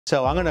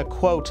So I'm going to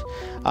quote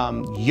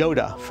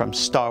Yoda from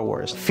Star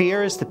Wars.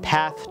 Fear is the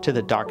path to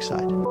the dark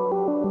side.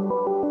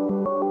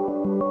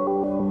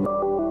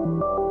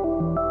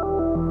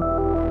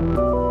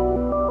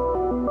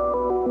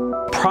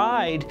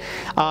 Pride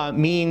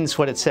means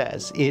what it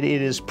says. It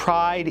is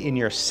pride in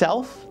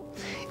yourself.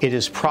 It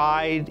is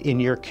pride in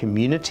your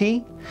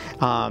community,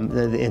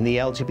 in the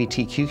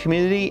LGBTQ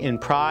community,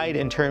 and pride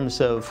in terms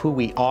of who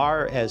we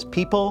are as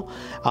people,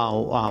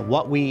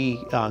 what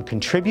we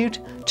contribute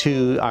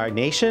to our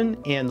nation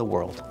and the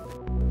world.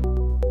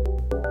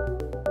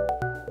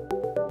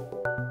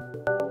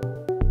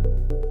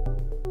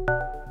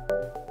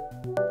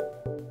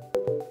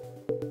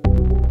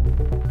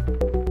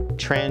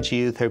 Trans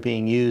youth are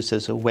being used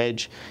as a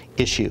wedge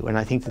issue, and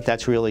I think that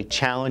that's really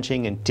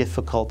challenging and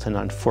difficult and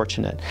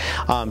unfortunate.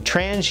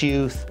 Trans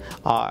youth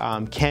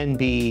can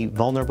be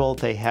vulnerable.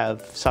 They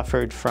have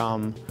suffered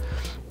from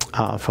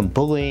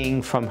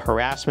bullying, from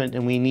harassment,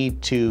 and we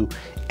need to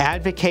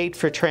advocate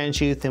for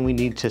trans youth, and we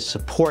need to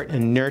support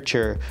and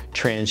nurture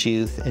trans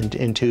youth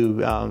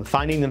into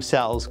finding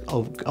themselves,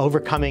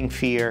 overcoming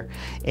fear,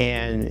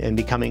 and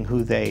becoming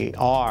who they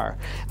are.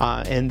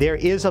 And there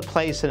is a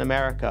place in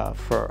America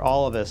for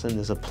all of us, and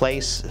there's a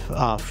place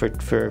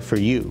for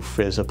you.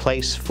 There's a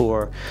place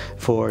for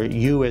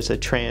you as a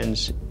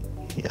trans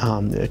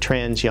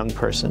young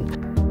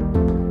person.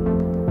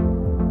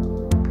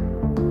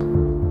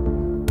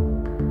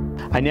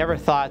 I never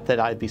thought that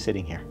I'd be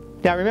sitting here.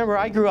 Now remember,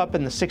 I grew up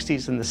in the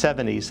 60s and the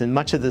 70s, and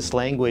much of this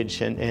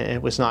language and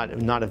it was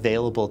not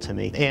available to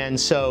me, and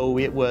so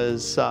it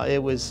was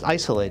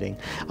isolating.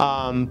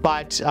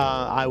 But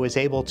I was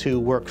able to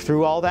work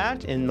through all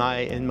that in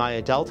my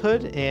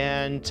adulthood,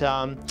 and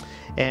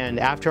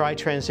after I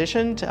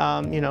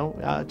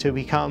transitioned, to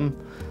become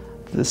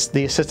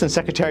the Assistant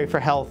Secretary for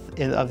Health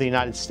of the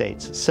United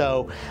States.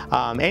 So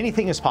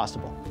anything is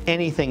possible.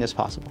 Anything is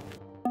possible.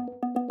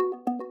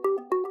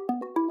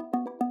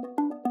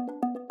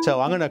 So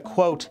I'm going to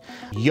quote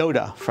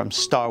Yoda from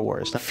Star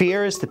Wars.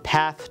 Fear is the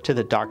path to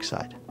the dark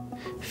side.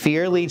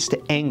 Fear leads to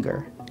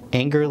anger.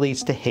 Anger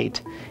leads to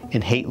hate,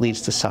 and hate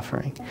leads to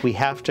suffering. We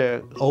have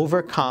to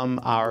overcome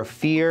our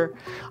fear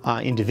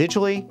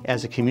individually,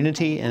 as a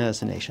community, and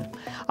as a nation.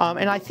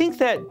 And I think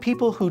that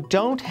people who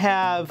don't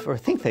have, or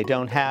think they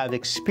don't have,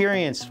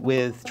 experience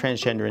with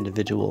transgender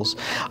individuals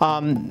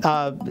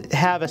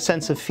have a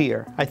sense of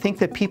fear. I think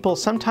that people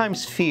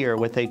sometimes fear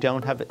what they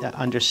don't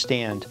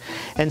understand.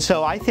 And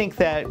so I think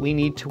that we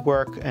need to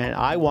work, and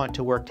I want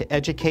to work, to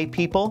educate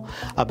people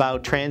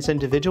about trans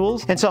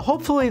individuals. And so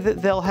hopefully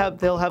that they'll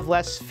have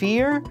less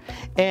fear,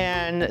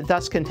 and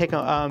thus can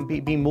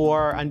be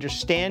more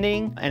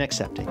understanding and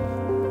accepting.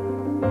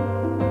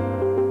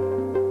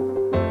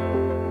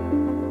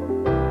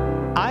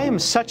 I am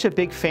such a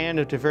big fan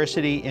of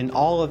diversity in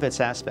all of its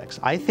aspects.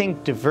 I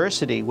think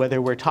diversity,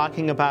 whether we're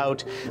talking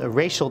about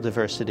racial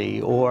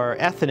diversity or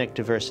ethnic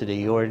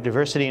diversity or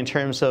diversity in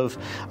terms of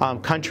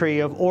country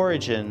of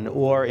origin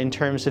or in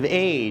terms of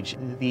age,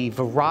 the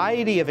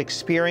variety of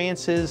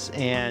experiences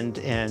and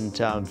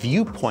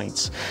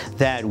viewpoints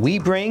that we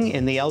bring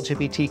in the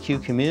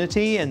LGBTQ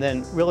community, and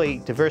then really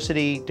diverse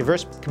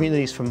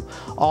communities from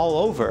all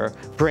over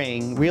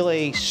bring,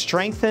 really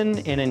strengthen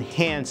and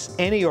enhance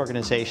any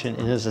organization,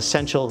 and is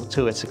essential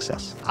to its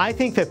success. I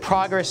think that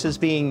progress is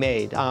being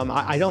made.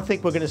 I don't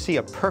think we're going to see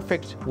a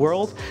perfect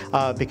world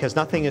because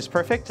nothing is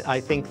perfect. I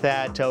think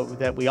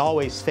that we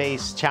always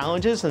face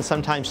challenges, and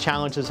sometimes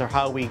challenges are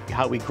how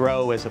we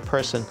grow as a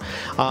person,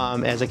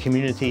 as a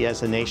community,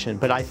 as a nation.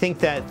 But I think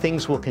that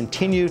things will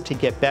continue to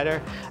get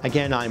better.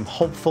 Again, I'm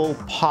hopeful,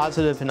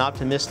 positive, and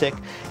optimistic,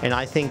 and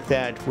I think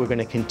that we're going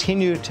to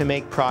continue to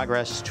make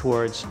progress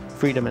towards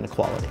freedom and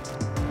equality.